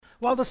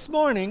Well, this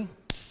morning,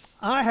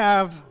 I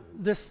have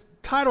this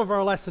title of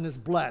our lesson is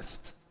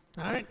Blessed.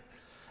 All right?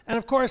 And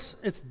of course,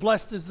 it's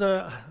blessed is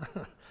the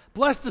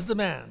blessed is the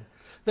man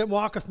that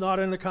walketh not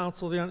in the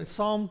counsel of the it's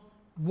Psalm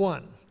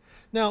 1.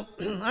 Now,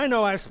 I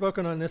know I've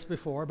spoken on this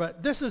before,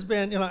 but this has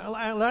been,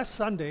 last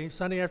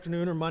Sunday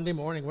afternoon or Monday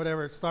morning,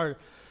 whatever it started,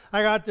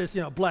 I got this,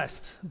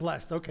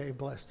 blessed, okay,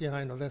 blessed.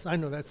 I know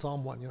that's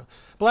Psalm 1,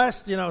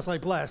 Blessed, it's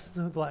like blessed,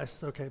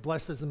 okay,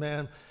 blessed is the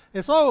man.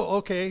 It's,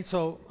 okay,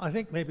 so I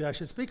think maybe I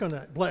should speak on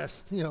that.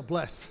 Blessed,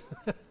 blessed.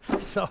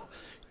 So,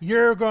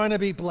 you're going to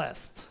be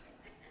blessed.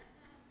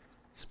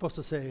 You're supposed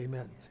to say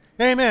amen.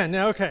 Amen,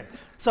 now, okay.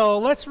 So,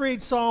 let's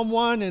read Psalm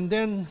 1, and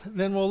then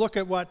we'll look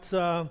at what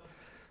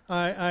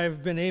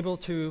I've been able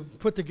to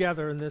put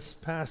together in this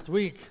past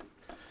week.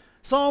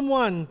 Psalm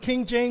 1,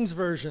 King James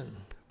Version.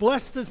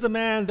 Blessed is the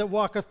man that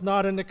walketh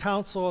not in the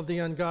counsel of the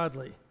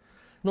ungodly,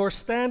 nor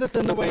standeth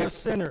in the way of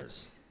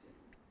sinners,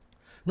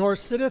 nor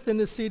sitteth in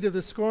the seat of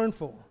the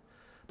scornful.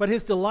 But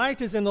his delight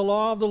is in the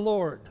law of the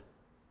Lord,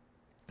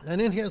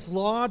 and in his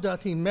law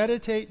doth he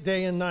meditate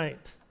day and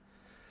night.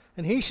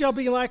 And he shall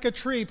be like a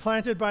tree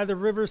planted by the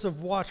rivers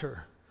of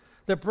water,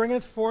 that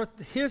bringeth forth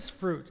his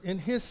fruit in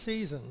his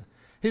season.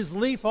 His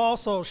leaf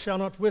also shall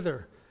not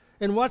wither,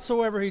 and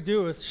whatsoever he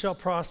doeth shall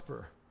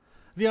prosper.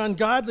 The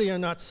ungodly are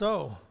not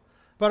so,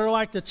 but are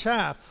like the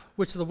chaff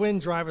which the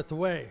wind driveth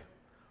away.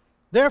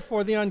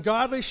 Therefore the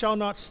ungodly shall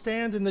not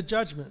stand in the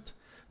judgment,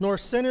 nor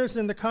sinners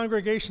in the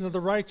congregation of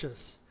the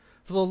righteous.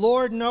 For the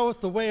Lord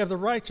knoweth the way of the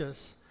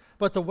righteous,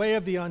 but the way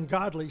of the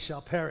ungodly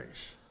shall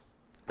perish.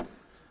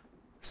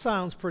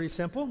 Sounds pretty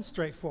simple,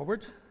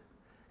 straightforward.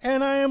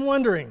 And I am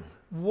wondering,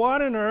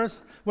 what on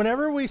earth,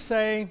 whenever we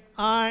say,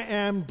 I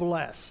am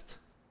blessed,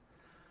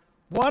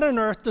 what on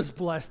earth does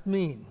blessed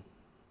mean?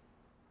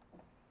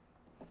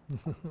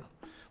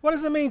 What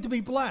does it mean to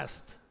be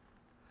blessed?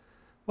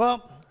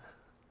 Well,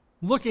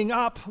 looking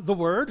up the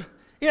word,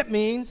 it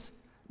means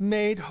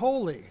made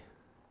holy.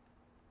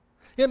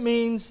 It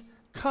means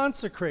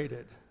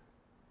consecrated.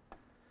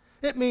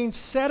 It means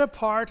set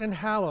apart and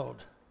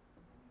hallowed.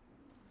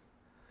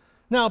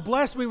 Now,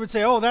 blessed, we would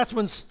say, that's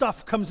when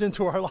stuff comes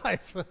into our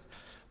life.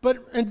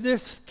 But in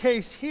this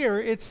case here,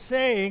 it's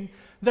saying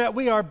that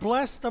we are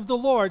blessed of the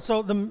Lord.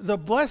 So the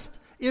blessed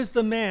is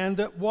the man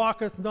that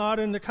walketh not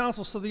in the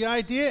counsel. So the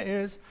idea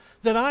is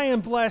that I am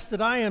blessed,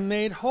 that I am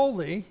made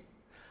holy,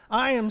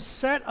 I am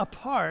set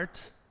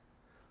apart,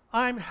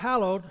 I'm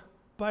hallowed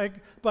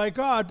by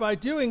God by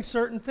doing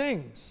certain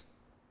things.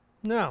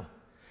 Now,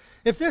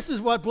 if this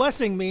is what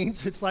blessing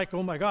means, it's like,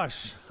 oh my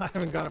gosh, I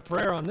haven't got a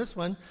prayer on this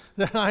one,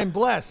 then I'm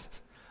blessed.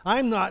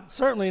 I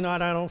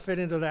don't fit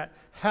into that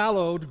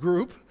hallowed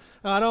group.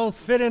 I don't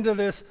fit into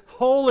this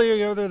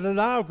holier than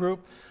thou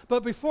group.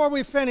 But before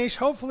we finish,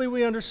 hopefully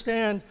we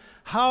understand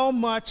how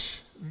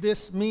much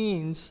this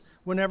means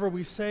whenever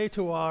we say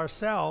to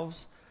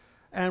ourselves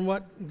and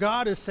what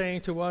God is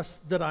saying to us,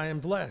 that I am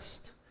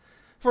blessed.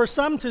 For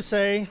some to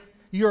say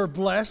you're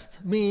blessed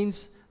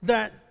means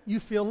that you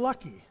feel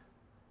lucky.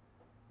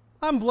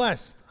 I'm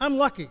blessed. I'm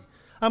lucky.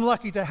 I'm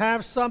lucky to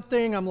have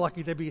something. I'm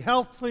lucky to be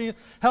healthy,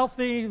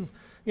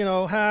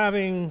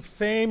 having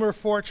fame or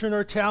fortune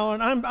or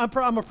talent. I'm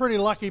a pretty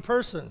lucky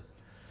person.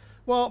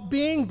 Well,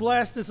 being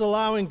blessed is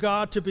allowing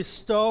God to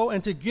bestow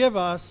and to give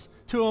us,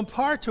 to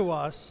impart to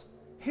us,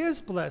 his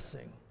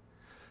blessing.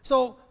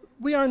 So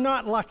we are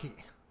not lucky.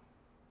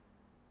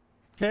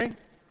 Okay?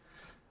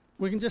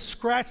 We can just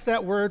scratch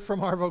that word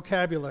from our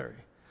vocabulary.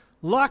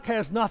 Luck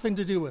has nothing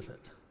to do with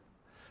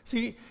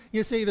it.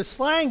 You see, the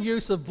slang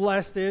use of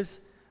blessed is,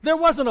 there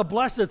wasn't a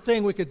blessed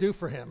thing we could do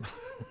for him.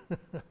 You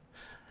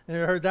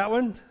ever heard that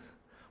one?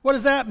 What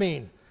does that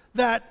mean?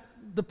 That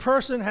the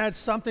person had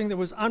something that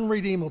was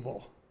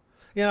unredeemable.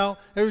 There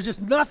was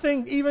just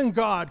nothing even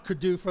God could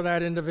do for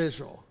that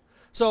individual.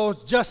 So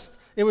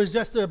it was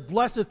just a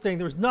blessed thing.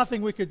 There was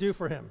nothing we could do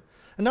for him.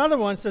 Another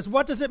one says,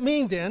 what does it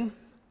mean then?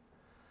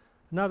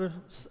 Another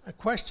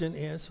question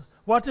is,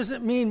 what does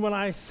it mean when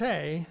I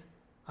say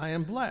I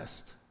am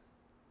blessed?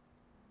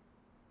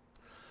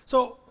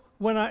 So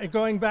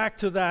going back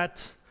to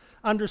that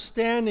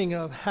understanding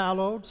of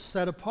hallowed,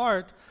 set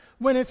apart,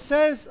 when it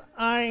says,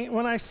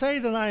 when I say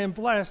that I am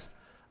blessed,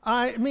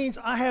 it means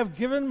I have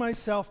given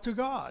myself to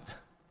God.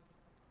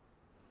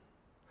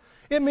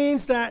 It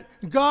means that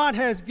God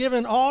has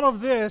given all of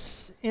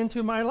this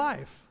into my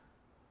life.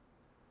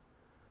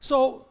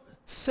 So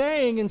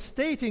saying and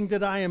stating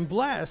that I am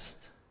blessed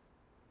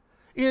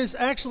is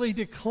actually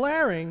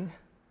declaring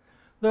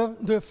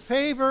the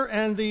favor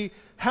and the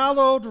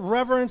hallowed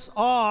reverence,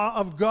 awe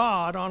of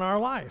God on our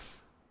life.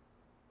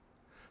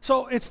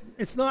 So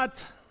it's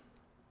not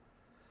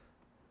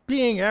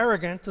being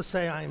arrogant to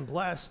say I am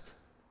blessed.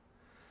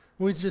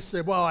 We just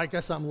say, well, I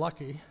guess I'm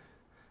lucky.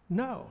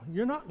 No,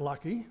 you're not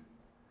lucky.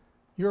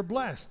 You're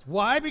blessed.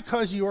 Why?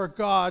 Because you are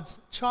God's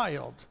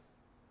child.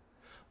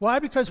 Why?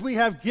 Because we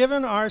have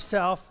given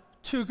ourselves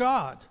to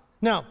God.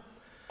 Now,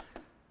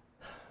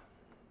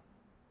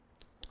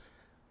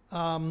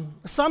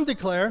 some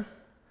declare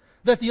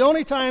that the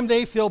only time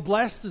they feel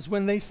blessed is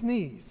when they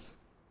sneeze.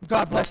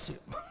 God bless you.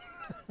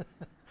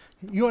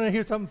 You want to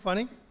hear something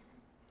funny?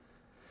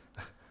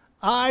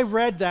 I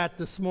read that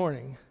this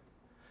morning.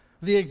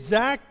 The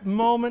exact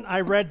moment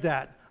I read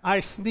that,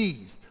 I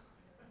sneezed.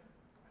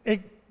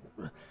 And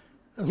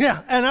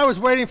I was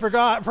waiting for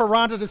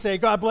Rhonda to say,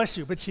 God bless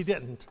you, but she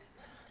didn't.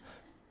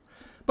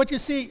 But you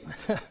see,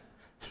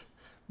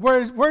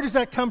 where does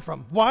that come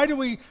from? Why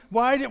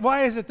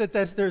is it that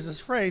there's this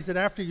phrase that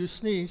after you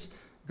sneeze,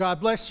 God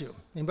bless you?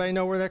 Anybody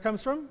know where that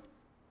comes from?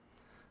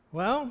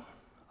 Well,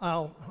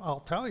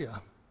 I'll tell you.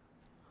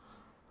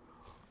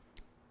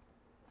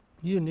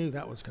 You knew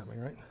that was coming,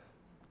 right?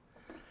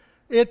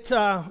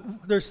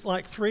 There's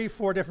like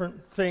 3-4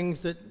 different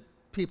things that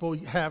people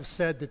have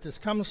said that this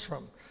comes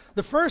from.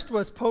 The first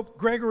was Pope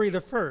Gregory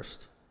I.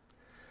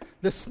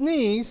 The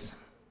sneeze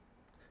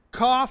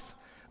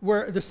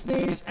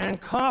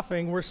and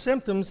coughing were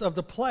symptoms of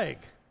the plague.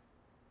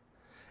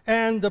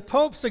 And the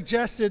Pope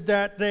suggested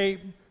that they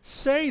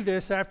say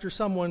this after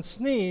someone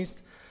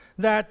sneezed,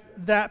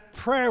 that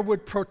prayer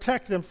would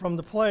protect them from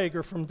the plague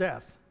or from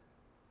death.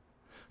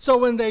 So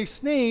when they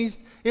sneezed,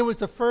 it was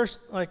the first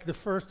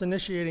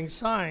initiating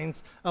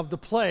signs of the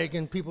plague.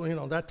 And people,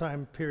 that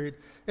time period,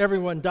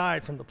 everyone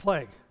died from the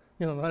plague.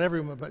 Not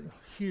everyone, but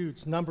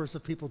huge numbers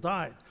of people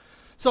died.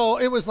 So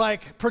it was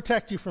like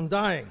protect you from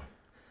dying.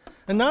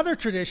 Another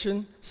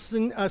tradition,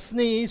 a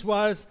sneeze,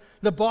 was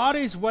the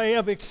body's way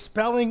of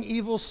expelling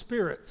evil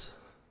spirits.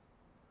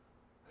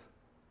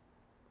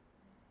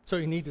 So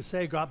you need to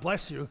say, God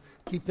bless you,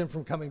 keep them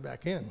from coming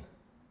back in.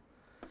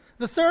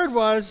 The third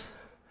was,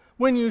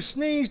 when you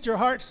sneezed, your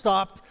heart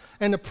stopped,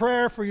 and a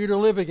prayer for you to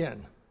live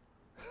again.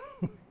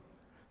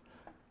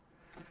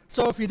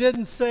 So if you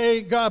didn't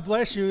say, God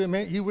bless you, it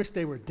meant you wish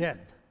they were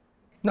dead.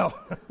 No.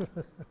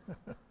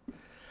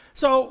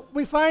 So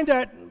we find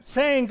that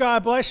saying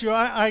God bless you,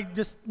 I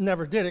just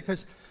never did it,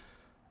 because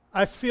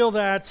I feel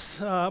that,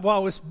 it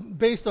was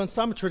based on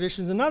some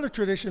traditions. Another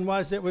tradition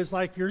was it was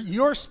like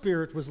your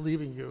spirit was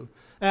leaving you,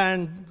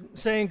 and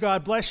saying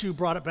God bless you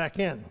brought it back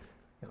in.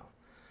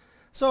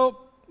 So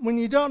when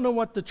you don't know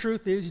what the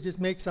truth is, you just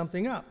make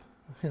something up.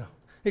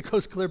 It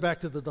goes clear back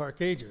to the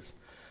Dark Ages.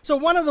 So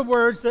one of the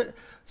words that,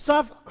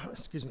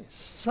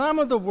 some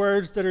of the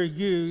words that are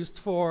used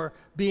for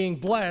being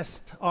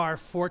blessed are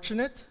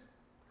fortunate,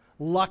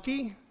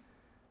 lucky,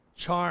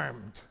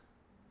 charmed.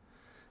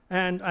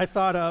 And I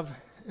thought of,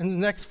 and the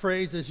next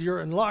phrase is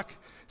you're in luck,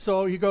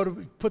 so you go to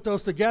put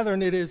those together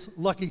and it is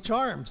Lucky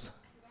Charms.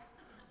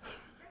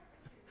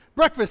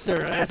 Breakfast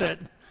cereal, that's it.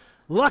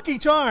 Lucky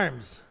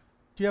Charms.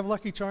 Do you have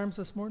Lucky Charms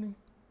this morning?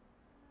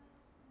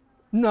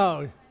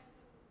 No.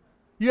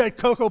 You had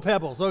Cocoa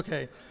Pebbles,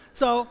 okay.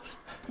 So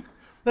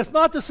that's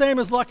not the same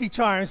as Lucky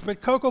Charms,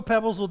 but Cocoa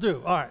Pebbles will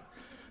do. All right.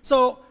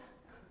 So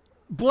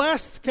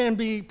blessed can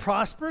be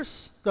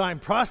prosperous, that I'm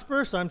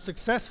prosperous, I'm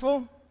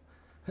successful.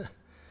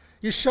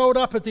 You showed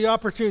up at the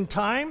opportune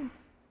time,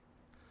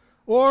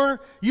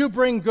 or you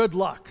bring good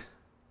luck.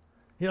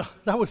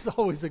 That was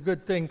always a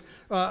good thing.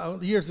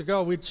 Years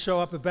ago, we'd show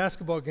up at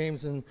basketball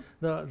games, and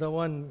the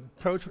one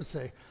coach would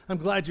say, I'm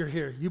glad you're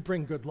here. You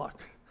bring good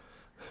luck.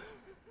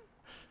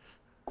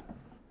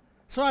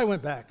 So I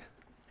went back.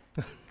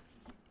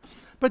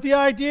 But the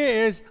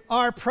idea is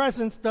our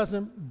presence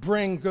doesn't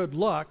bring good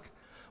luck.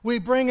 We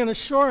bring an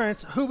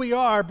assurance. Who we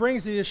are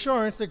brings the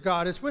assurance that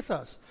God is with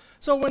us.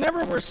 So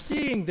whenever we're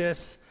seeing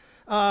this,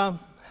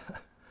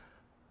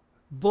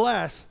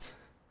 blessed,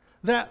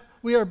 that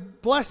we are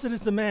blessed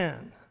is the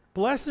man,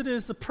 blessed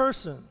is the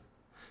person.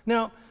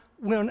 Now,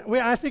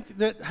 I think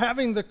that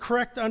having the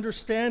correct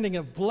understanding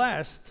of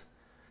blessed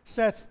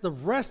sets the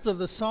rest of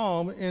the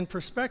psalm in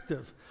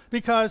perspective,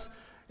 because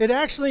it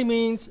actually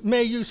means,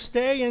 may you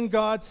stay in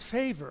God's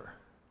favor.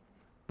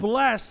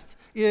 Blessed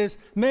is,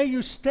 may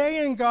you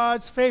stay in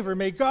God's favor.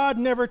 May God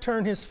never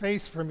turn his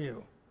face from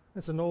you.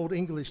 That's an old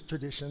English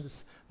tradition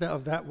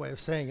of that way of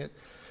saying it.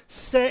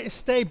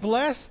 Stay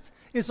blessed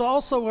is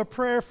also a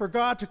prayer for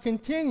God to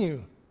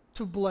continue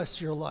to bless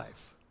your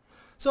life.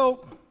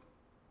 So,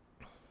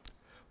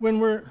 when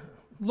we're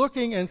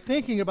looking and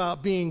thinking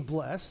about being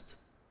blessed,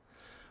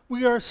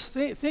 we are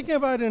thinking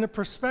about it in a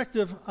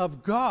perspective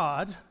of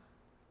God,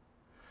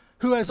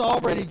 who has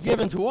already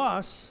given to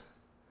us.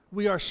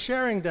 We are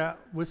sharing that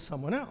with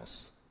someone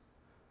else.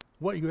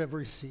 What you have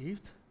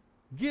received,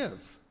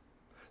 give.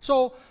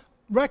 So,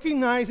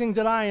 recognizing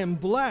that I am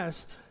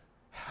blessed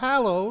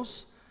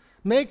hallows,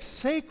 makes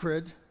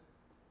sacred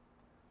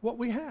what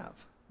we have.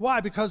 Why?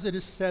 Because it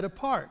is set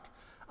apart.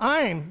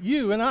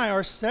 You and I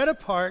are set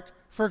apart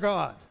for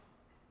God.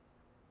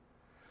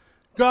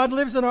 God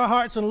lives in our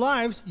hearts and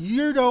lives.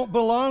 You don't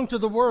belong to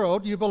the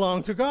world, you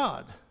belong to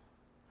God.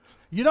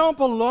 You don't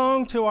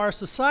belong to our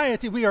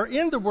society. We are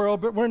in the world,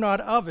 but we're not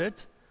of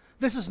it.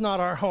 This is not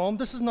our home.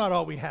 This is not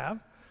all we have.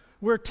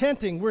 We're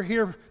tenting. We're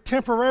here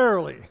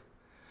temporarily.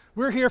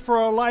 We're here for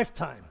our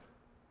lifetime,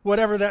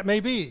 whatever that may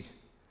be.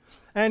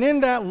 And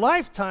in that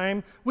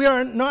lifetime, we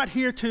are not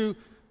here to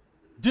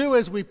do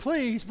as we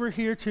please. We're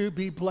here to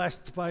be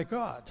blessed by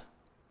God.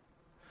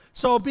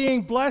 So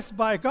being blessed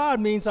by God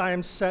means I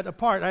am set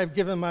apart. I have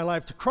given my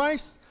life to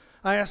Christ.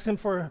 I ask him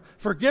for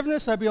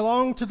forgiveness. I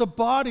belong to the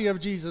body of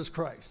Jesus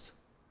Christ.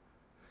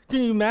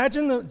 Can you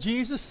imagine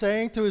Jesus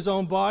saying to his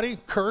own body,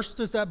 cursed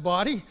is that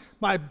body,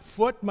 my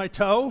foot, my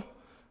toe,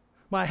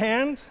 my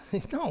hand?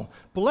 No,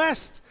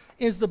 blessed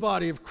is the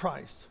body of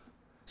Christ.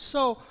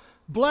 So,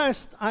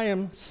 blessed, I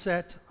am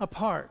set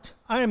apart.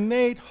 I am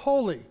made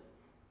holy,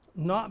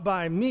 not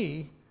by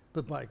me,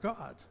 but by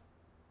God.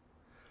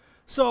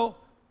 So,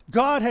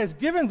 God has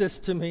given this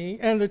to me,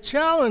 and the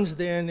challenge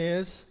then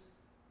is,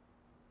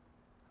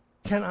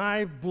 can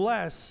I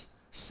bless,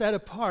 set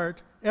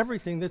apart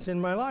everything that's in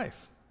my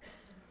life?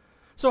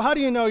 So how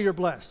do you know you're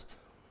blessed?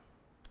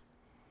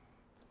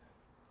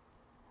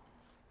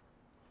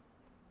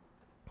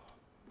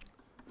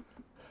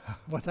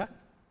 What's that?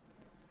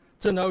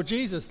 To know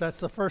Jesus.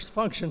 That's the first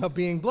function of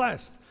being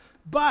blessed.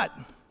 But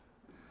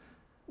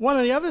one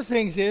of the other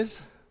things is,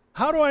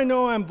 how do I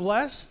know I'm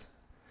blessed?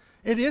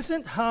 It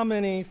isn't how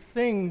many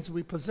things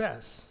we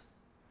possess.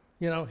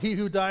 You know, he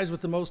who dies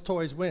with the most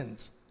toys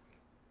wins.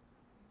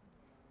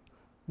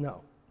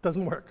 No,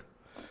 doesn't work.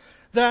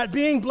 That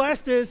being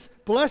blessed is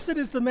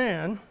the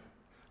man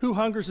who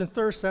hungers and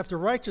thirsts after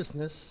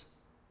righteousness,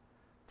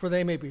 for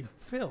they may be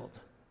filled.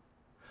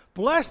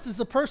 Blessed is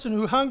the person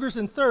who hungers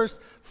and thirsts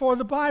for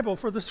the Bible,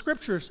 for the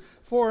Scriptures,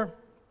 for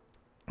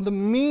the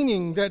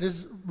meaning that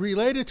is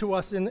related to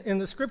us in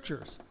the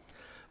Scriptures.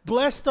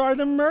 Blessed are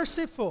the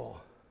merciful,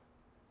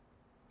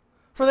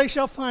 for they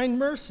shall find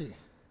mercy.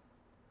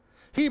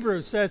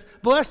 Hebrews says,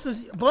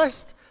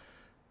 blessed,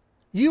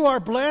 you are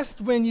blessed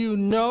when you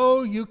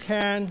know you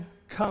can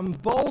come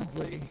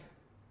boldly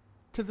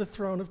to the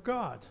throne of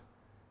God,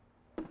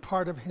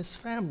 part of his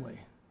family.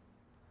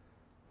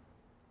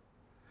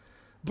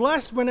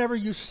 Blessed whenever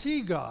you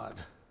see God.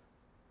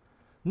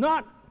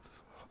 Not,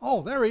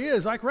 oh, there he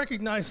is, I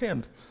recognize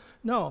him.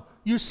 No,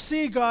 you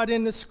see God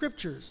in the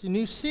Scriptures, and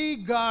you see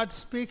God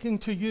speaking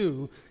to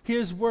you,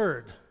 his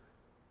word,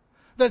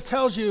 that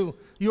tells you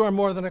you are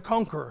more than a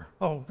conqueror.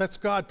 Oh, that's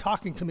God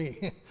talking to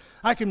me.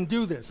 I can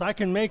do this. I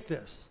can make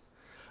this.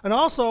 And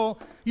also,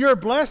 you're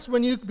blessed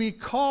when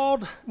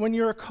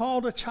you're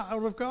called a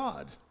child of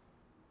God.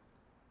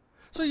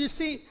 So you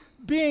see,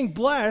 being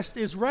blessed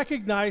is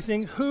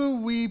recognizing who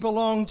we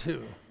belong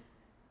to.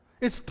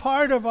 It's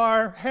part of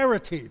our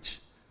heritage.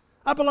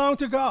 I belong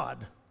to God.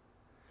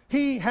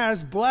 He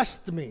has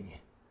blessed me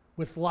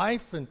with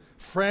life and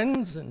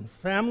friends and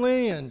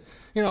family, and,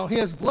 he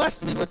has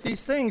blessed me with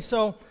these things.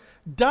 So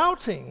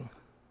doubting,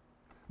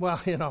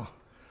 well,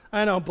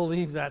 I don't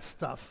believe that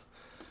stuff.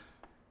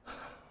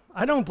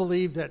 I don't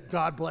believe that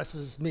God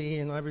blesses me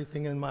and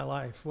everything in my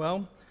life.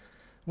 Well,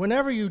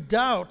 whenever you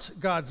doubt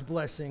God's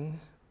blessing,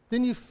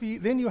 then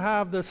you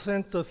have the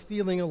sense of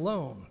feeling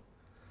alone.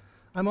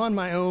 I'm on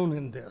my own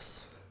in this.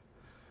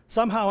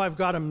 Somehow I've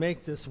got to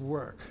make this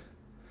work.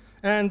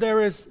 And there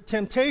is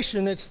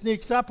temptation that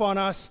sneaks up on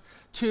us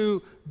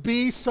to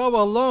be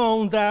so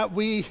alone that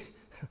we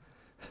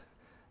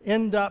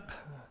end up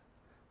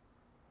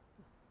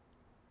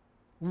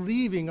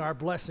leaving our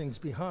blessings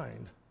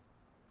behind,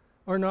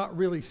 or not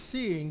really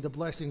seeing the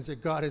blessings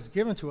that God has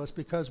given to us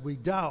because we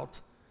doubt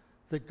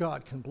that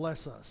God can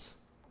bless us.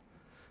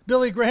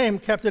 Billy Graham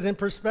kept it in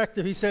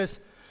perspective. He says,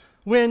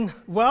 when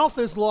wealth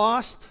is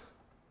lost,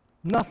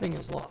 nothing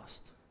is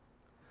lost.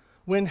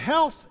 When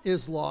health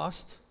is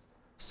lost,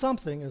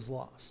 something is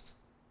lost.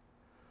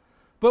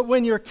 But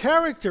when your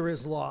character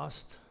is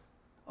lost,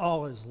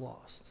 all is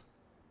lost.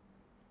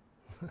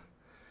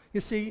 You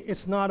see,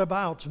 it's not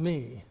about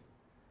me.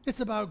 It's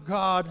about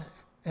God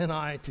and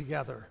I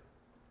together.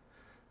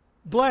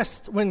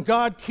 Blessed when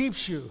God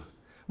keeps you,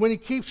 when he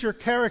keeps your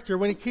character,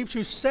 when he keeps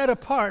you set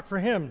apart for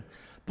him.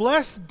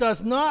 Blessed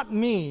does not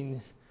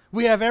mean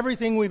we have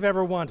everything we've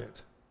ever wanted.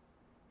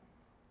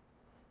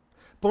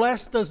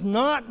 Blessed does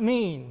not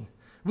mean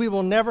we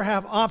will never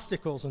have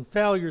obstacles and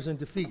failures and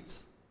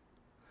defeats.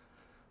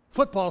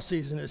 Football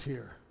season is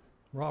here.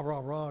 Rah,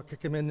 rah, rah,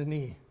 kick him in the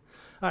knee.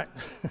 All right.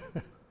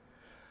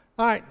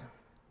 All right.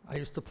 I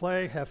used to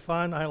play, have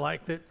fun, I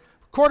liked it.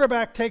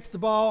 Quarterback takes the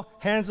ball,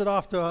 hands it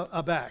off to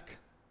a back.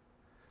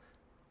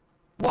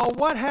 Well,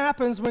 what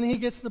happens when he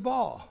gets the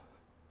ball?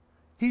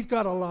 He's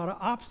got a lot of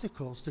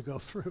obstacles to go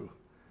through.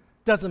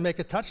 Doesn't make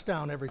a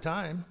touchdown every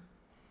time.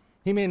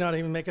 He may not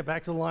even make it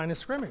back to the line of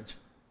scrimmage.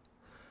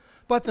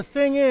 But the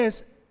thing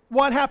is,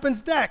 what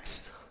happens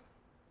next?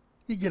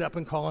 You get up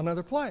and call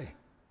another play.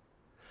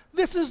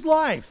 This is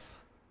life.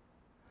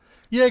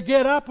 You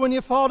get up when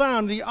you fall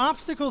down. The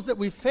obstacles that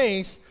we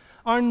face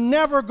are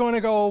never going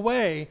to go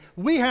away.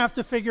 We have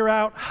to figure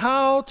out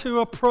how to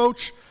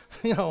approach,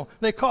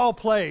 they call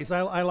plays.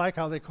 I like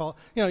how they call,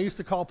 used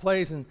to call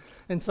plays, and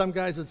some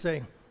guys would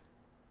say,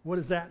 what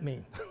does that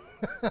mean?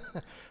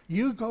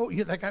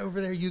 That guy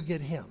over there, you get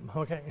him,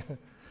 okay?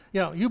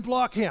 You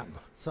block him,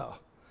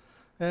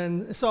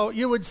 And so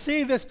you would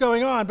see this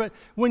going on, but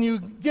when you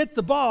get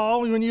the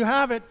ball, when you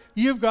have it,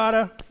 you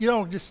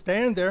don't just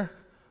stand there.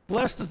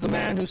 Blessed is the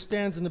man who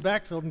stands in the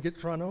backfield and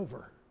gets run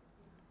over.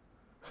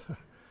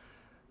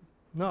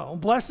 No,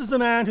 blessed is the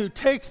man who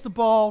takes the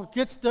ball,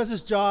 does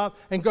his job,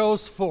 and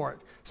goes for it.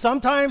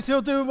 Sometimes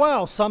he'll do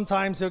well.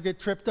 Sometimes he'll get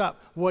tripped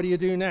up. What do you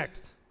do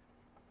next?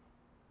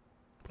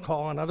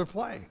 Call another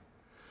play.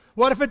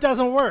 What if it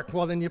doesn't work?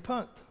 Well, then you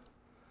punt.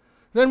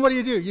 Then what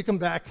do? You come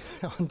back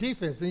on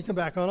defense, then you come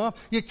back on off.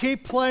 You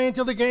keep playing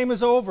until the game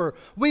is over.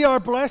 We are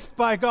blessed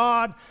by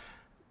God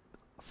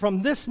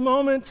from this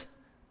moment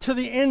to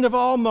the end of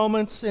all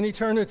moments in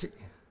eternity.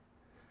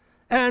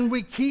 And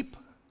we keep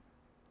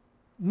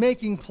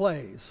making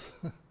plays.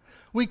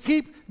 We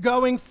keep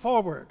going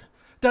forward.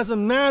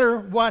 Doesn't matter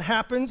what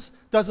happens,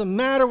 doesn't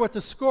matter what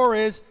the score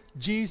is,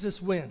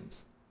 Jesus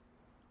wins.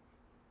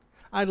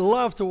 I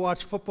love to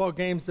watch football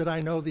games that I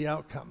know the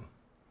outcome.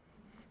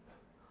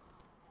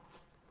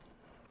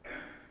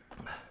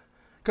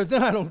 Because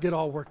then I don't get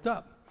all worked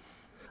up.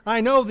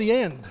 I know the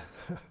end.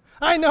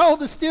 I know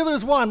the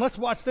Steelers won. Let's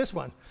watch this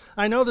one.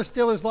 I know the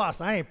Steelers lost.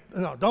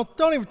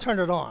 Don't even turn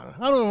it on.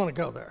 I don't want to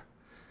go there.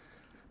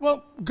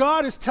 Well,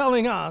 God is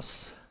telling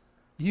us,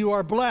 you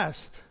are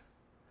blessed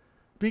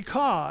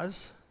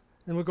because,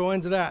 and we'll go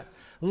into that,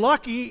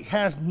 lucky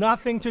has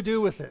nothing to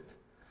do with it.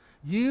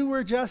 You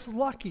were just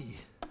lucky.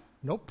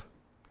 Nope.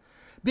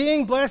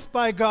 Being blessed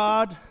by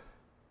God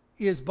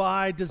is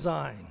by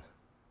design.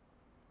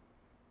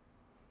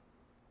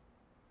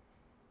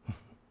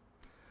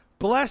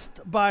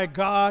 Blessed by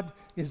God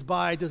is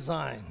by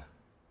design.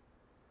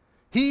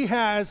 He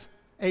has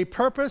a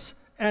purpose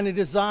and a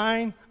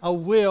design, a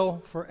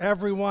will for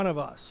every one of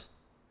us.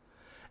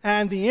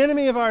 And the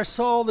enemy of our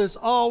soul is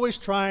always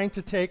trying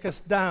to take us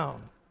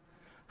down.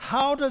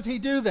 How does he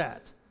do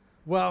that?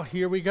 Well,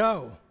 here we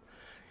go.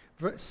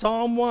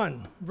 Psalm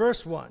 1,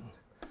 verse 1.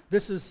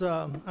 This is,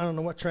 I don't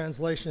know what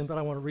translation, but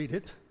I want to read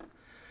it.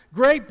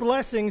 Great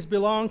blessings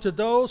belong to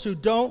those who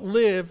don't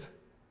listen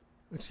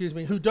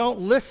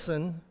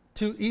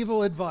to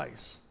evil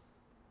advice,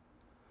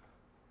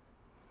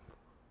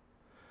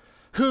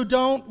 who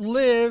don't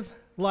live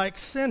like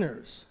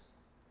sinners,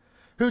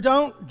 who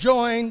don't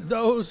join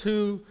those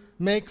who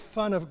make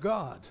fun of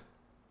God.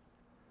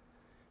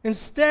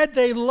 Instead,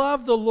 they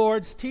love the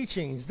Lord's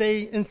teachings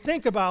and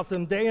think about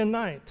them day and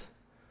night.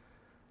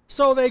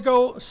 So they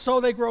grow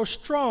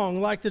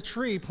strong like the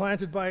tree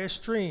planted by a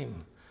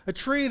stream, a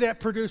tree that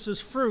produces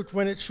fruit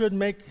when it should.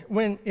 I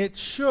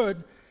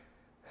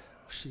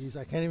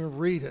can't even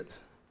read it.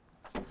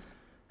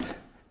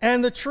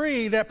 And the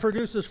tree that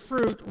produces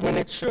fruit when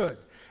it should,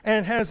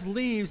 and has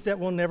leaves that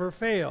will never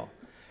fail.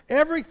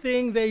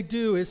 Everything they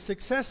do is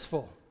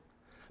successful.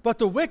 But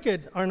the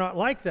wicked are not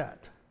like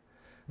that.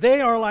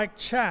 They are like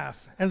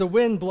chaff, and the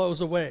wind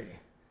blows away.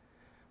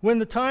 When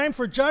the time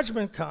for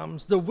judgment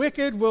comes, the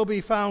wicked will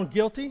be found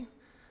guilty.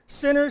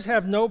 Sinners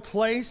have no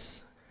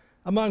place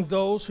among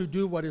those who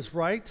do what is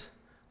right.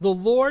 The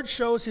Lord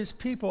shows his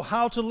people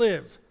how to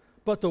live,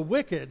 but the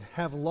wicked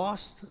have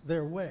lost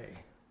their way.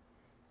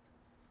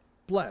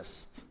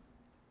 Blessed.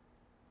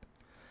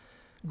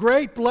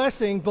 Great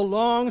blessing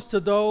belongs to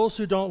those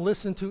who don't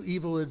listen to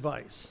evil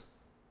advice.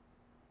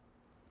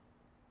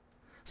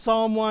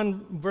 Psalm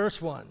 1,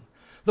 verse 1.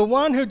 The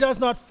one who does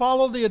not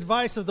follow the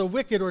advice of the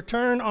wicked or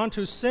turn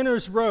onto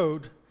sinner's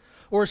road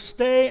or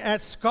stay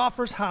at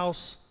scoffer's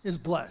house is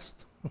blessed.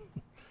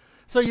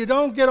 So you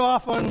don't get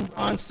off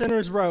on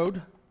sinner's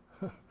road.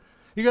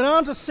 You get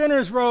onto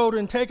sinner's road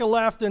and take a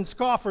left, and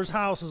scoffer's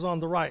house is on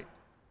the right.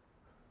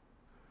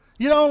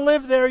 You don't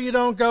live there, you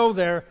don't go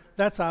there.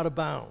 That's out of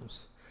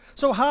bounds.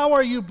 So how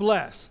are you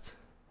blessed?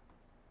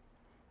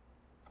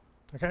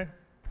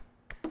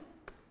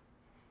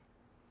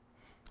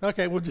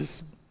 Okay, we'll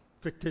just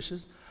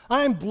fictitious.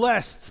 I am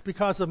blessed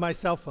because of my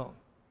cell phone.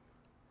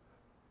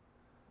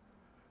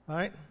 All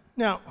right?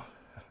 Now,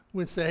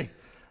 we'd say,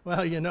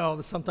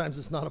 well, sometimes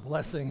it's not a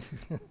blessing.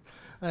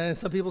 And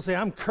some people say,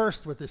 I'm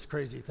cursed with this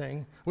crazy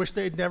thing. Wish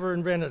they'd never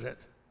invented it.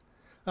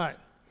 All right.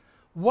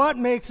 What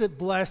makes it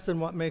blessed and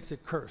what makes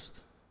it cursed?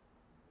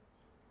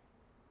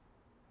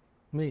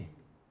 Me.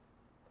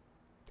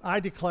 I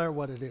declare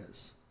what it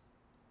is.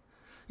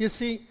 You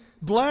see,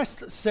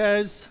 blessed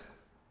says,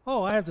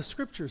 I have the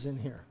scriptures in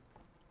here.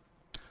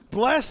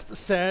 Blessed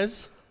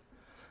says,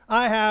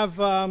 I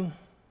have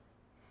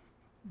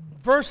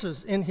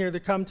verses in here that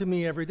come to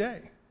me every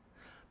day.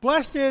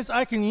 Blessed is,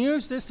 I can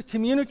use this to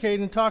communicate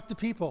and talk to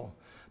people.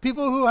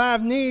 People who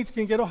have needs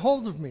can get a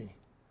hold of me.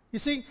 You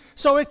see,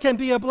 so it can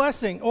be a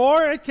blessing,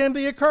 or it can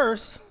be a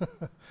curse.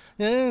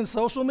 And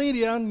social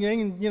media,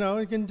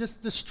 it can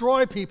just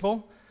destroy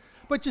people.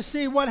 But you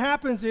see, what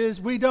happens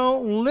is we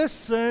don't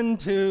listen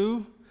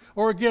to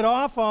or get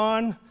off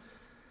on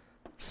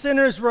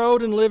sinner's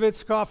road and live at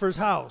scoffer's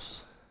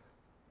house.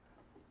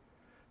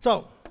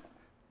 So,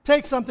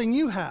 take something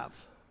you have.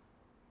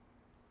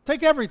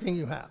 Take everything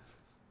you have.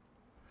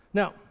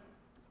 Now,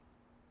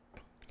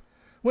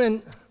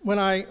 when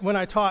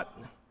I taught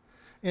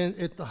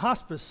at the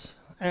hospice,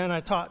 and I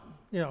taught,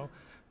 new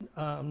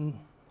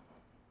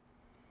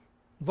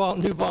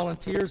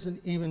volunteers, and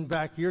even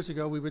back years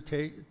ago, we would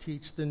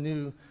teach the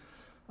new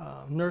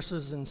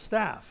nurses and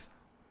staff.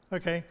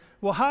 Okay,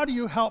 well, how do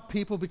you help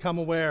people become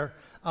aware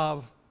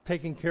of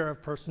taking care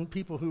of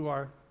people who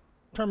are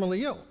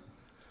terminally ill?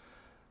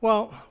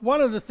 Well,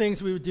 one of the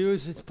things we would do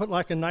is put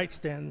like a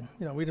nightstand.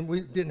 You know, we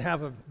didn't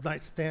have a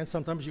nightstand.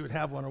 Sometimes you would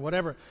have one or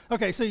whatever.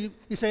 Okay, so you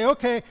say,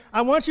 okay,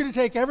 I want you to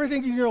take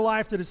everything in your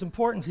life that is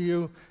important to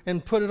you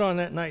and put it on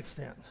that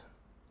nightstand.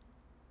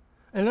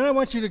 And then I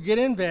want you to get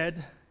in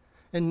bed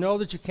and know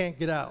that you can't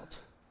get out.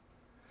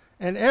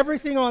 And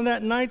everything on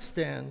that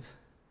nightstand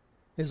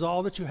is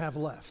all that you have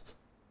left.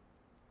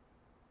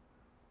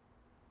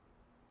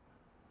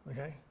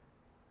 Okay?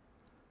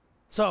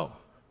 So,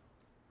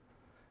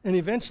 and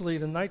eventually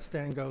the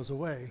nightstand goes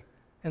away,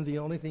 and the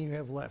only thing you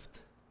have left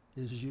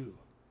is you.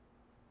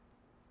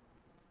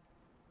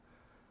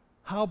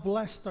 How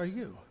blessed are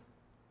you?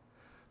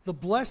 The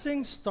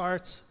blessing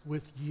starts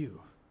with you,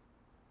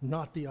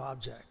 not the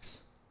objects.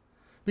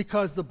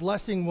 Because the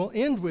blessing will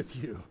end with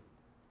you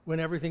when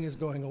everything is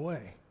going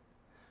away.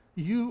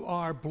 You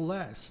are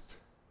blessed.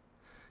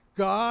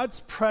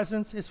 God's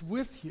presence is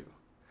with you.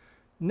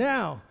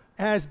 Now,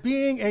 as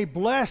being a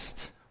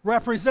blessed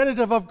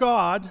representative of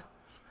God,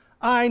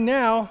 I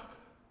now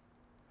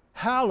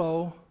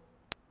hallow,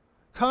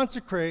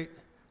 consecrate,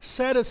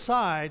 set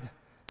aside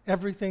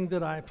everything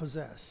that I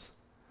possess.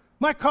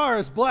 My car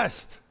is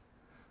blessed.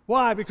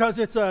 Why? Because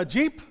it's a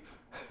Jeep?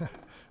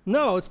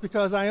 No, it's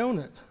because I own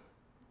it.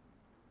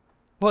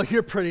 Well,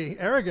 you're pretty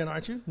arrogant,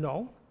 aren't you?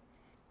 No.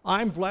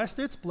 I'm blessed,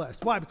 it's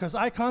blessed. Why? Because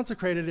I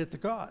consecrated it to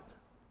God.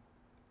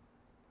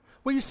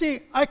 Well, you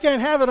see, I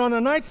can't have it on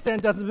a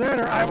nightstand, doesn't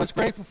matter. I was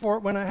grateful for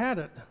it when I had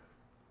it.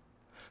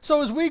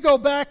 So as we go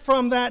back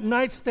from that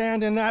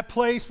nightstand in that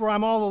place where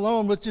I'm all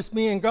alone with just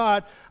me and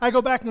God, I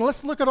go back and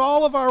let's look at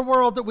all of our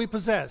world that we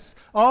possess,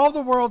 all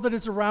the world that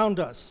is around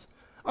us.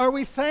 Are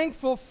we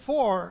thankful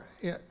for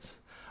it?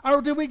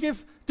 Or do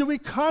we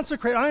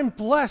consecrate? I'm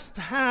blessed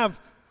to have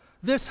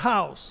this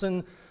house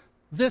and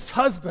this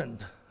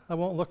husband. I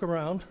won't look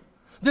around.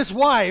 This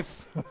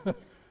wife.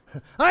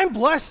 I'm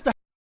blessed to have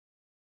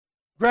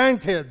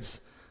grandkids,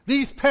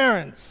 these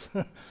parents,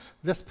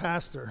 this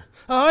pastor.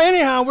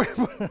 Anyhow,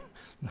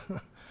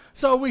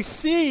 so we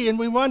see and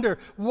we wonder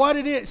what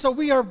it is. So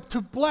we are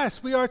to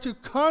bless, we are to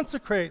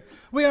consecrate,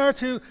 we are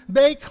to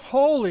make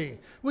holy,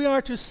 we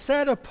are to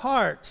set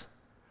apart.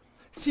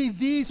 See,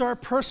 these are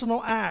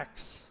personal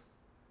acts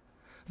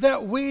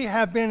that we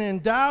have been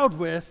endowed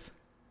with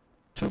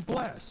to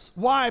bless.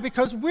 Why?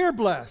 Because we're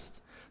blessed.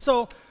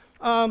 So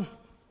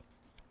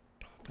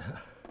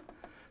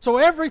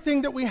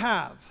everything that we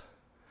have,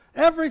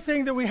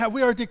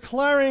 we are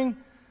declaring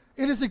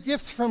it is a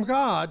gift from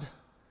God.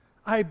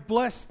 I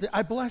bless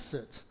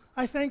it.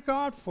 I thank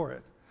God for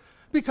it.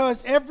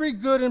 Because every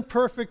good and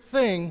perfect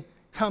thing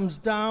comes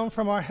down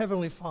from our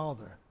Heavenly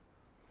Father.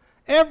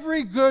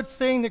 Every good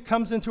thing that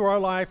comes into our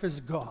life is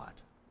God.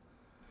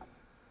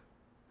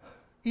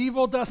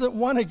 Evil doesn't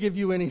want to give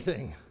you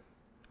anything.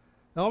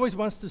 It always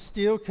wants to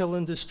steal, kill,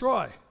 and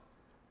destroy.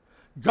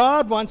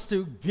 God wants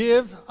to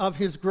give of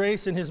His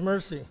grace and His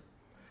mercy.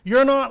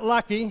 You're not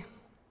lucky,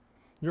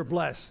 you're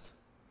blessed.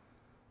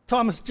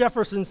 Thomas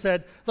Jefferson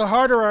said, the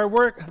harder I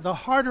work,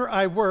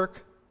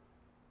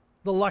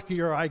 the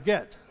luckier I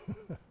get.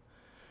 Do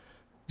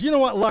you know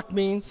what luck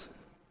means?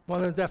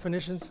 One of the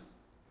definitions?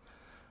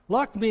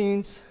 Luck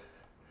means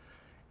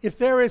if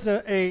there is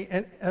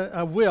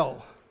a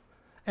will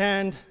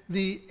and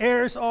the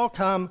heirs all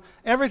come,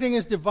 everything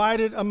is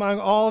divided among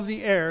all of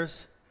the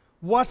heirs,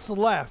 what's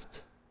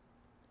left?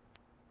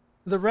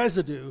 The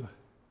residue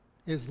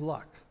is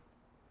luck.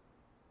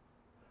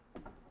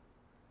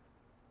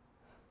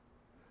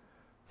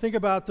 Think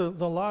about the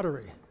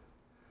lottery.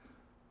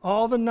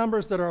 All the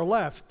numbers that are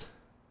left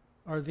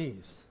are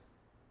these.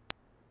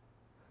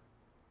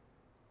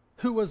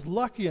 Who was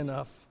lucky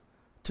enough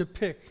to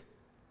pick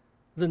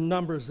the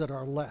numbers that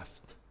are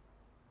left?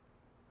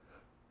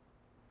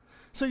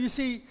 So you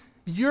see,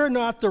 you're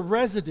not the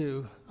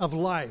residue of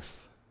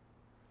life.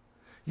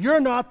 You're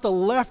not the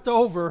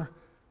leftover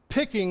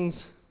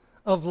pickings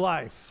of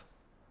life.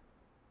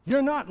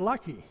 You're not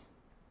lucky.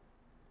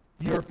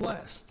 You're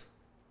blessed.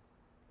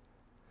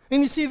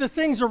 And you see the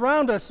things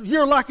around us,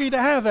 you're lucky to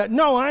have that.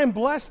 No, I'm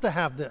blessed to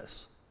have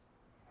this.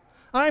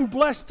 I'm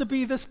blessed to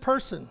be this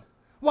person.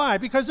 Why?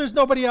 Because there's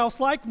nobody else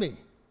like me.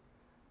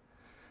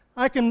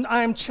 I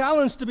am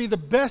challenged to be the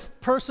best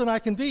person I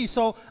can be,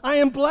 so I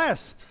am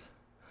blessed.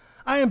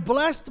 I am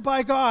blessed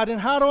by God,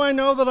 and how do I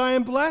know that I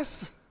am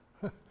blessed?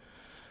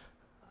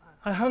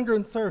 I hunger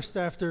and thirst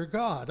after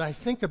God. I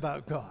think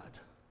about God.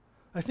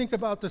 I think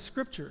about the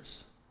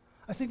Scriptures.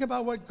 I think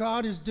about what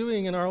God is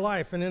doing in our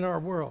life and in our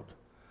world.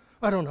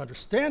 I don't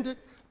understand it,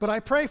 but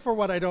I pray for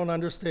what I don't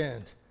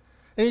understand.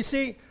 And you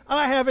see,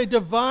 I have a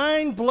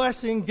divine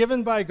blessing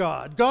given by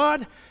God.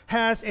 God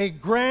has a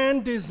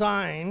grand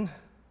design,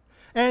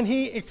 and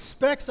He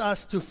expects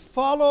us to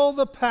follow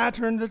the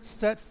pattern that's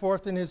set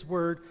forth in His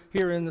Word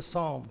here in the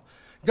Psalm.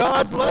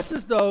 God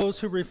blesses those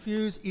who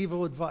refuse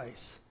evil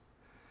advice.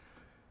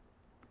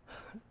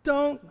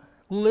 Don't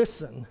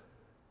listen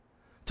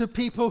to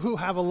people who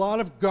have a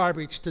lot of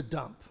garbage to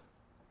dump,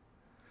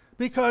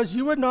 because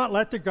you would not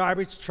let the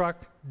garbage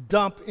truck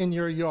dump in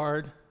your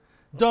yard.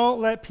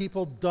 Don't let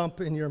people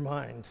dump in your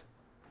mind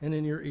and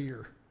in your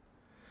ear.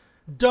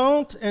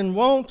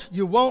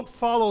 You won't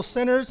follow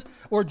sinners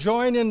or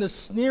join in the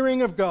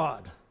sneering of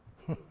God.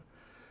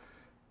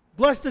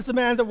 Blessed is the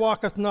man that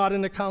walketh not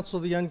in the counsel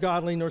of the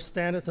ungodly, nor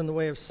standeth in the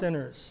way of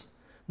sinners,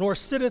 nor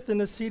sitteth in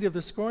the seat of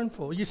the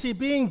scornful. You see,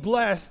 being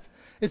blessed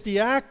is the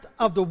act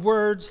of the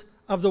words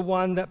of the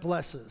one that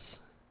blesses.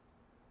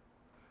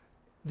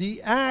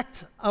 The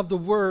act of the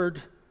words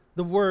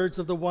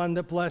of the one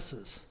that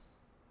blesses.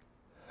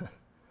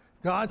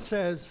 God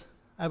says,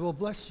 I will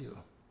bless you.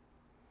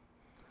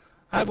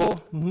 I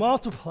will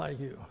multiply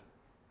you.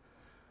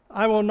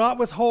 I will not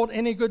withhold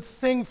any good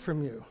thing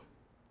from you.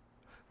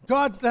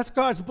 That's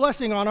God's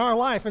blessing on our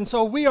life, and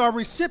so we are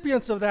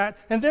recipients of that.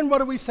 And then what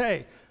do we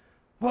say?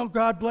 Well,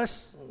 God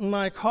bless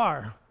my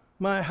car,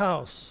 my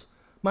house,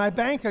 my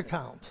bank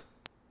account,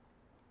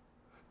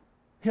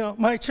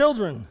 my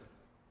children,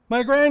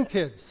 my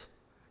grandkids.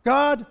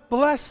 God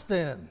bless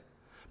them.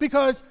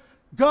 Because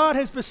God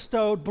has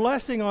bestowed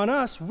blessing on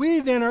us, we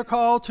then are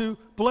called to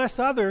bless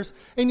others.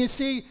 And you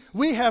see,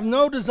 we have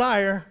no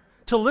desire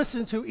to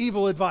listen to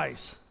evil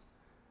advice,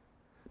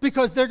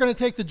 because they're going to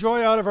take the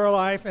joy out of our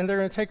life and they're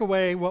going to take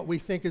away what we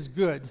think is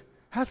good.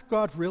 Hath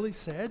God really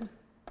said?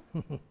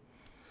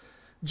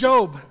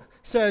 Job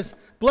says,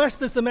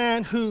 blessed is the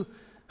man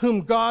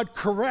whom God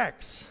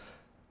corrects.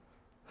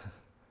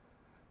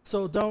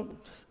 So don't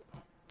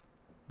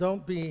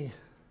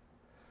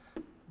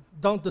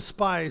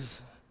despise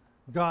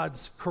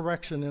God's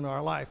correction in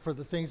our life for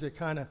the things that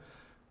kind of,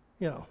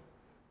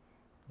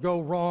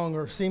 go wrong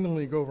or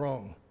seemingly go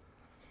wrong.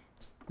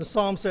 The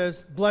psalm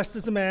says, blessed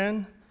is the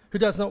man who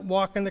does not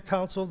walk in the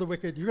counsel of the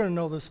wicked. You're going to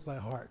know this by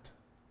heart,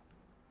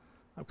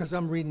 because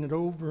I'm reading it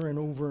over and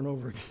over and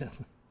over again.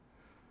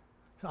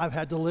 I've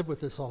had to live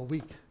with this all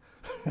week.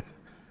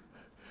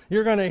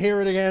 You're going to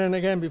hear it again and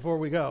again before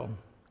we go,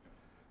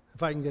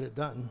 if I can get it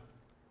done.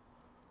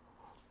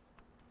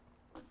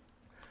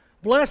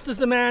 Blessed is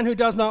the man who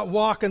does not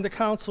walk in the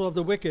counsel of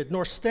the wicked,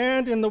 nor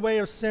stand in the way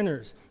of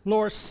sinners,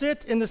 nor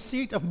sit in the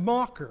seat of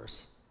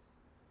mockers.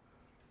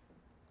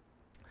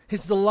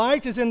 His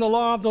delight is in the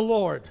law of the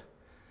Lord,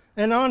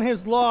 and on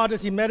his law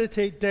does he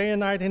meditate day and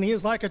night. And he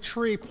is like a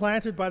tree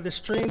planted by the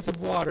streams of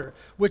water,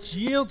 which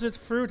yields its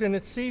fruit in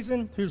its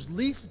season, whose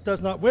leaf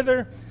does not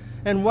wither,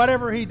 and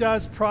whatever he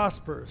does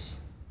prospers.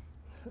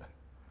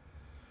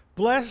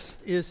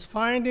 Blessed is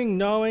finding,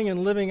 knowing,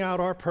 and living out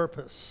our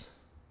purpose.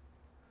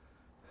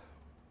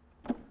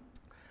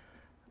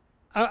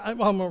 I'm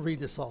going to read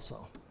this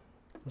also.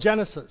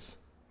 Genesis.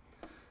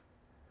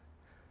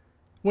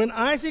 When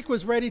Isaac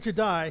was ready to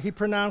die, he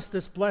pronounced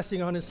this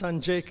blessing on his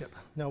son Jacob.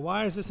 Now,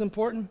 why is this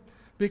important?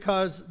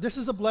 Because this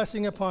is a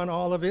blessing upon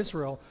all of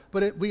Israel,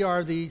 but we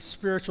are the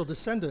spiritual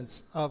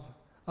descendants of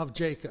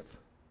Jacob.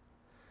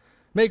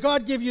 May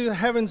God give you the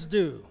heaven's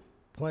dew,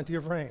 plenty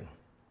of rain,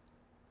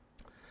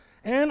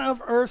 and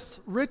of earth's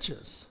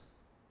riches.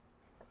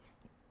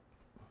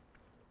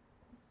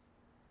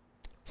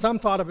 Some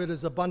thought of it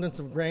as abundance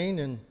of grain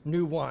and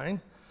new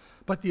wine,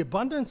 but the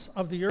abundance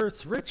of the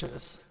earth's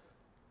riches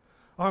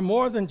are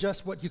more than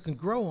just what you can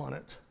grow on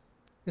it.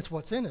 It's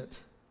what's in it.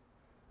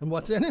 And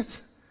what's in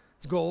it?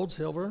 It's gold,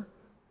 silver,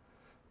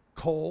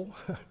 coal,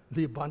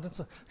 the abundance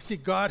of. See,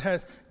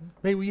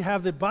 may we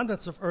have the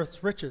abundance of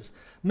earth's riches.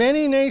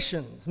 May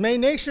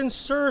nations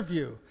serve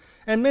you,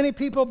 and many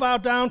people bow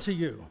down to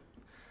you.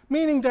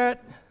 Meaning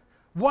that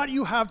what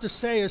you have to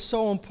say is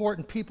so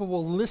important, people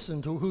will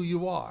listen to who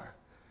you are.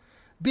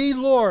 Be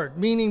Lord,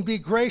 meaning be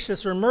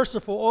gracious or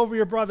merciful over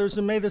your brothers,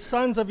 and may the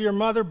sons of your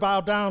mother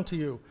bow down to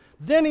you.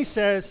 Then he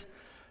says,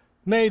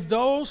 may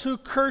those who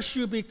curse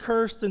you be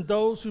cursed, and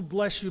those who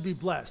bless you be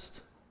blessed.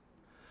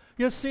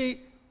 You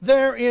see,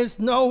 there is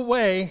no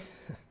way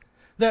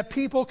that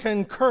people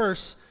can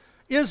curse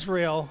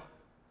Israel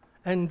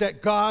and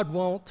that God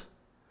won't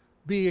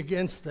be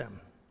against them.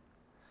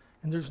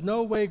 And there's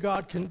no way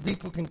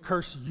people can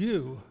curse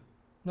you,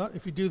 not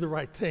if you do the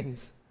right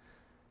things,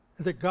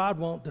 that God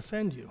won't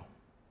defend you.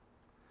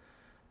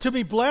 To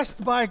be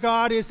blessed by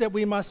God is that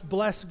we must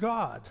bless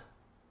God.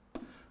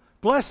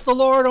 Bless the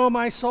Lord, O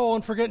my soul,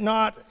 and forget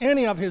not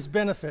any of his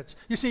benefits.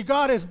 You see,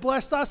 God has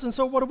blessed us, and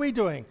so what are we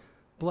doing?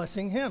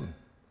 Blessing him.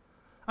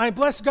 I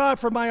bless God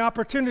for my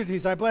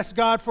opportunities. I bless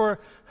God for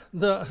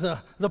the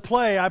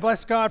play. I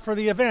bless God for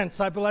the events.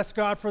 I bless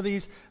God for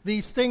these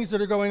things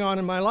that are going on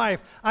in my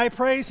life. I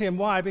praise him.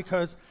 Why?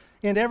 Because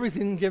in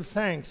everything give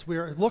thanks. We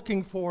are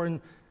looking for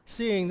and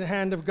seeing the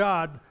hand of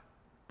God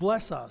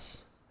bless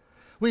us.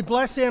 We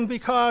bless him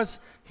because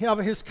of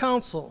his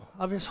counsel,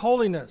 of his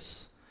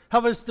holiness,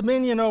 of his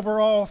dominion over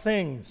all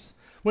things.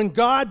 When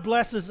God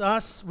blesses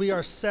us, we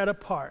are set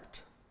apart.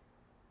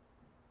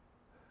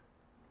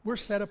 We're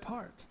set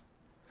apart.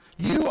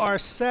 You are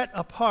set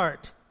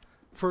apart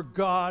for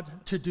God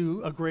to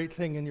do a great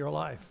thing in your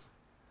life.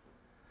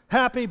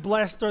 Happy,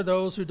 blessed are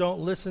those who don't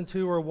listen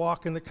to or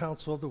walk in the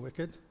counsel of the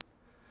wicked,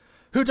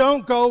 who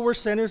don't go where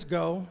sinners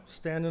go,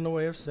 stand in the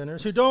way of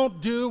sinners, who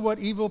don't do what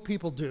evil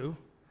people do.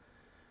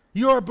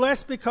 You are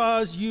blessed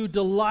because you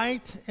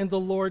delight in the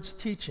Lord's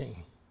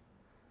teaching,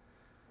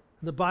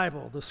 the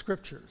Bible, the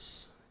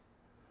Scriptures.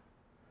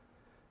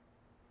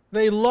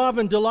 They love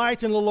and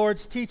delight in the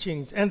Lord's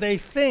teachings, and they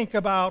think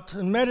about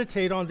and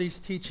meditate on these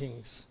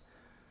teachings.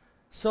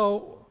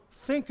 So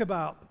think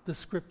about the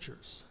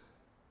Scriptures.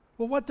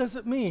 Well, what does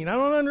it mean? I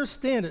don't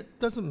understand it.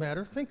 Doesn't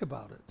matter. Think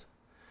about it.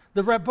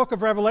 The book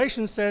of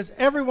Revelation says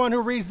everyone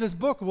who reads this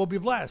book will be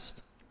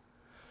blessed.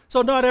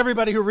 So not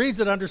everybody who reads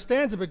it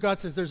understands it, but God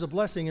says there's a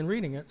blessing in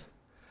reading it.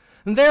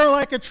 And they're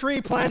like a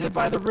tree planted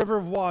by the river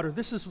of water.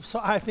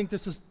 I think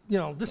this is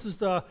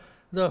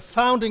the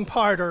founding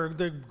part or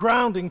the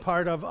grounding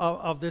part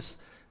of this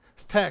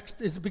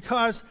text, is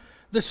because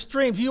the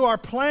streams, you are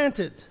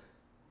planted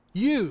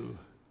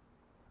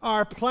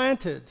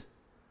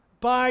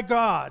by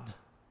God,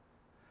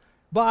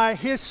 by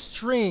His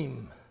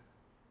stream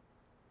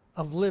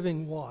of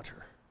living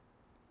water.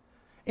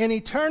 In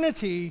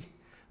eternity,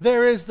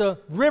 there is the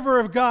river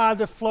of God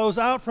that flows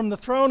out from the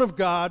throne of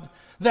God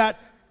that,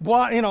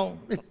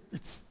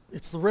 it's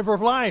the river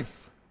of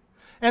life.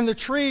 And the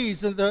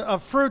trees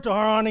of fruit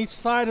are on each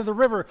side of the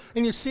river.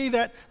 And you see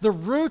that the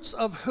roots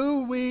of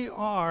who we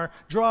are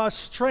draw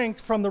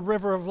strength from the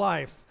river of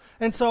life.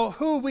 And so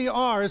who we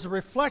are is a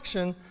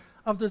reflection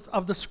of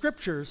the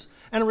Scriptures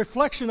and a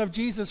reflection of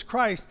Jesus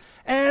Christ.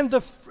 And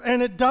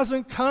it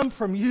doesn't come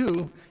from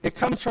you. It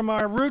comes from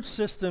our root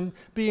system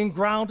being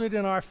grounded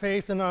in our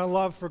faith and our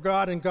love for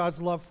God and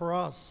God's love for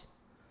us.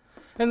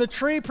 And the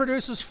tree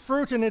produces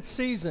fruit in its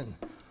season.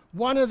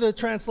 One of the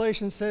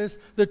translations says,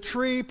 the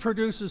tree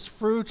produces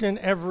fruit in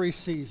every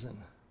season.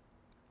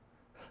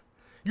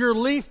 Your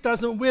leaf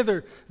doesn't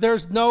wither.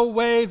 There's no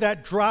way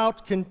that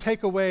drought can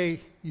take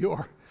away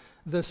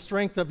the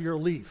strength of your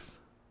leaf.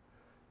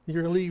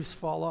 Your leaves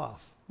fall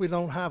off. We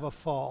don't have a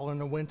fall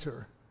and a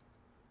winter.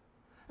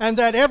 And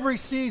that every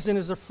season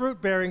is a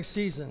fruit-bearing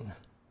season.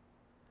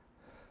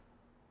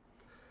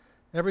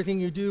 Everything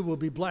you do will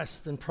be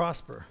blessed and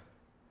prosper.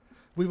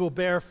 We will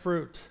bear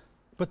fruit.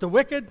 But the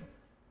wicked,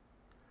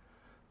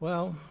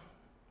 well,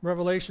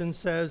 Revelation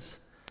says,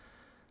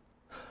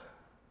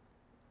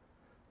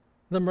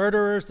 the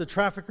murderers, the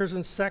traffickers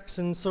in sex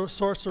and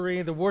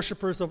sorcery, the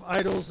worshipers of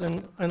idols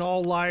and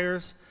all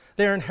liars,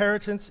 their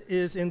inheritance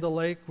is in the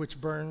lake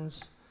which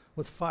burns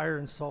with fire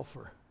and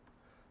sulfur.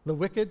 The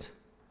wicked,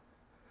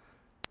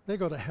 they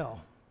go to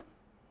hell.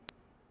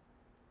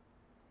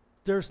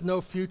 There's no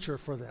future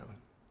for them.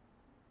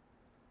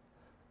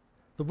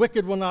 The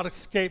wicked will not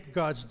escape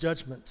God's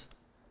judgment.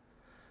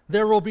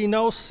 There will be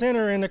no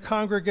sinner in the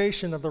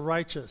congregation of the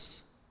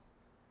righteous.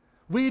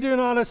 We do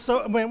not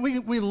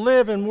we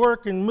live and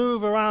work and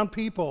move around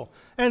people,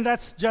 and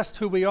that's just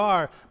who we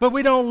are. But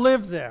we don't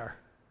live there.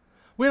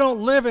 We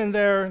don't live in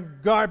their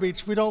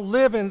garbage. We don't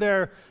live in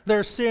their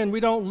sin.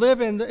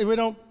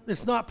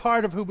 It's not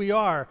part of who we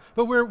are.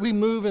 But we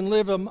move and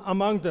live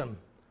among them.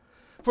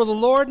 For the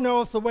Lord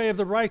knoweth the way of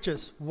the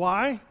righteous.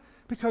 Why?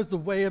 Because the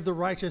way of the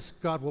righteous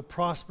God will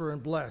prosper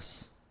and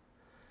bless.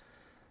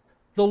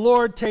 The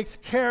Lord takes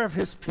care of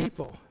His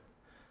people.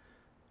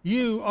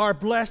 You are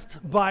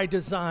blessed by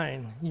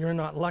design. You're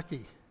not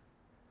lucky.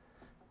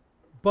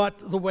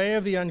 But the way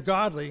of the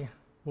ungodly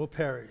will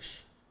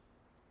perish.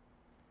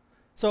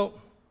 So,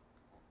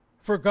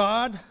 for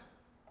God,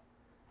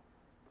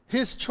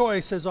 His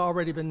choice has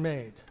already been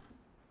made.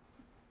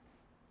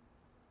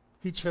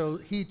 He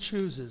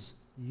chooses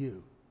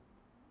you.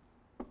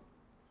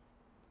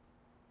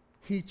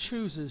 He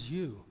chooses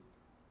you.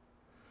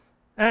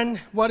 And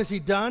what has He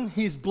done?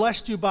 He's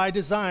blessed you by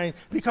design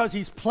because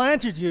He's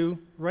planted you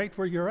right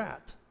where you're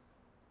at.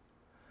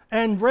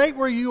 And right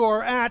where you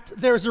are at,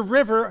 there's a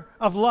river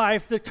of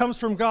life that comes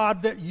from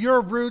God, that your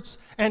roots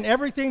and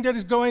everything that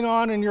is going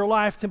on in your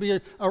life can be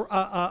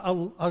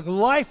a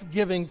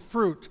life-giving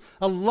fruit,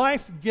 a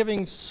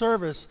life-giving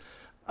service,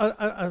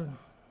 a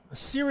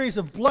series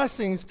of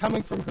blessings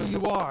coming from who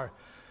you are.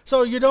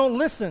 So you don't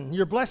listen.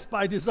 You're blessed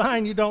by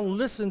design. You don't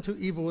listen to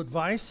evil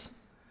advice,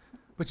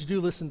 but you do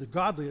listen to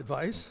godly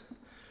advice.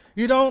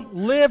 You don't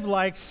live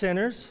like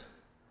sinners,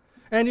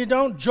 and you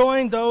don't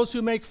join those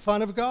who make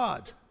fun of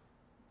God.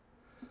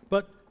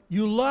 But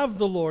you love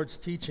the Lord's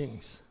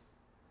teachings.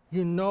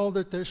 You know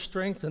that there's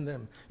strength in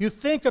them. You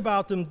think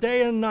about them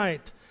day and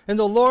night, and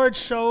the Lord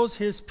shows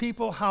His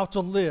people how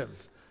to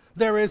live.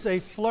 There is a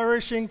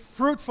flourishing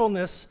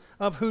fruitfulness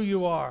of who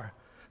you are.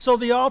 So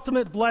the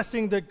ultimate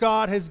blessing that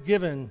God has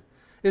given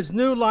is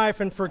new life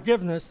and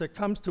forgiveness that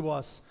comes to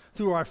us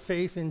through our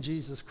faith in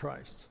Jesus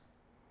Christ.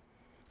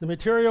 The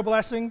material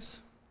blessings,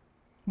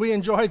 we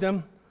enjoy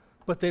them,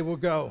 but they will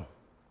go.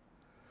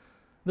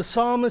 The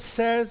psalmist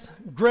says,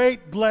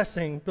 great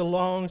blessing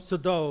belongs to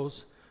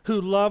those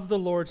who love the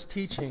Lord's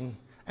teaching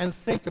and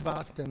think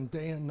about them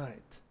day and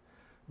night.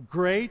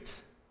 Great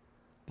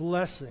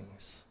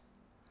blessings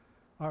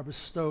are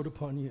bestowed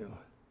upon you.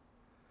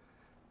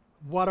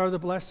 What are the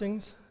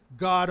blessings?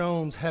 God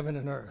owns heaven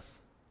and earth.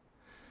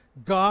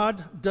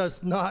 God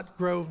does not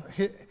grow.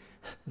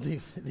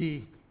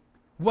 The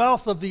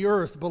wealth of the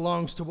earth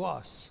belongs to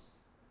us,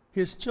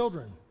 His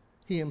children.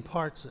 He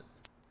imparts it.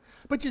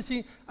 But you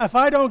see, if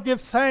I don't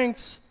give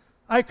thanks,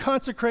 I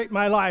consecrate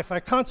my life. I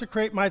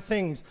consecrate my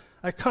things.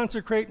 I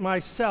consecrate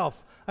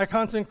myself. I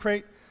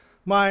consecrate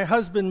my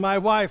husband, my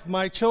wife,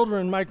 my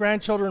children, my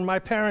grandchildren, my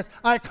parents.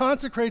 I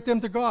consecrate them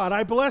to God.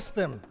 I bless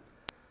them.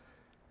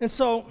 And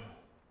so,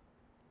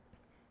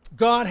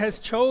 God has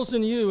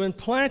chosen you and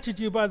planted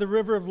you by the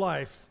river of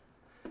life,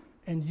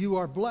 and you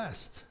are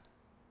blessed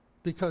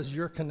because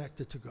you're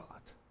connected to God.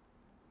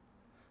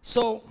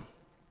 So,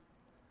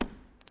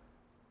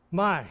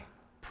 my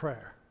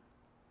prayer.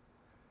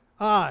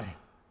 I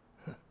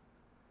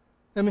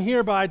am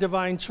here by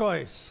divine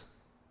choice.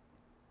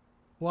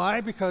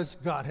 Why? Because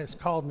God has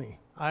called me.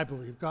 I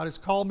believe God has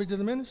called me to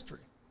the ministry.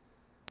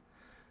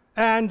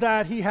 And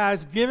that He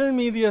has given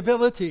me the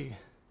ability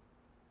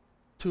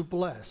to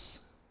bless.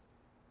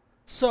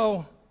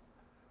 So,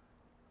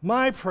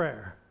 my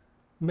prayer,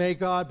 may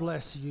God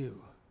bless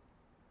you.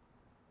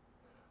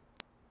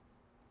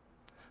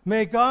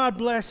 May God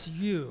bless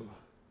you.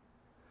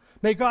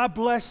 May God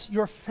bless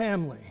your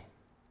family.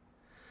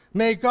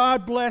 May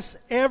God bless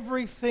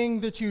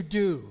everything that you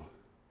do.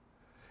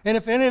 And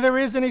if there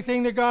is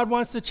anything that God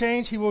wants to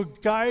change, He will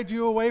guide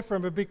you away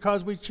from it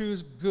because we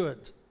choose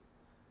good.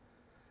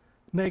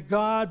 May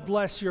God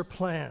bless your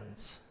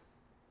plans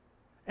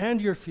and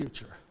your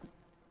future,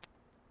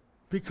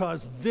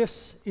 because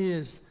this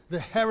is the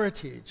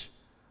heritage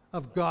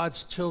of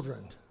God's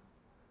children,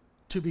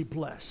 to be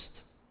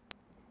blessed.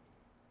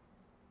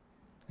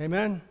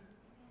 Amen?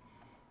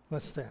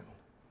 Let's stand.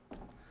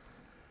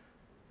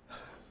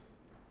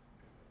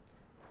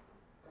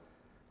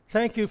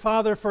 Thank you,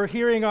 Father, for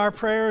hearing our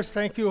prayers.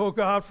 Thank you, O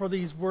God, for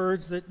these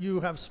words that you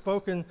have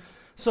spoken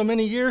so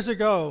many years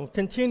ago.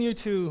 Continue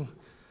to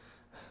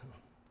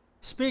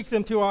speak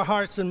them to our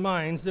hearts and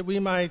minds that we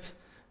might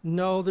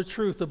know the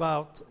truth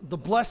about the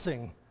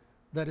blessing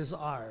that is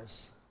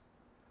ours.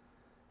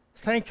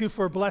 Thank you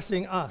for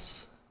blessing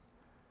us.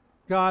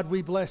 God,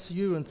 we bless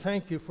you and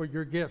thank you for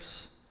your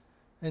gifts.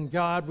 And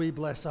God, we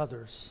bless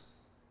others.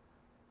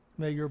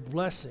 May your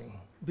blessing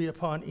be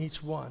upon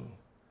each one.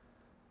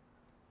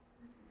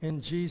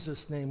 In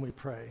Jesus' name we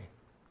pray.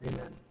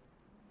 Amen.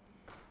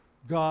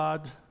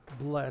 God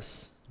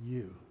bless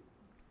you.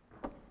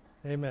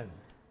 Amen.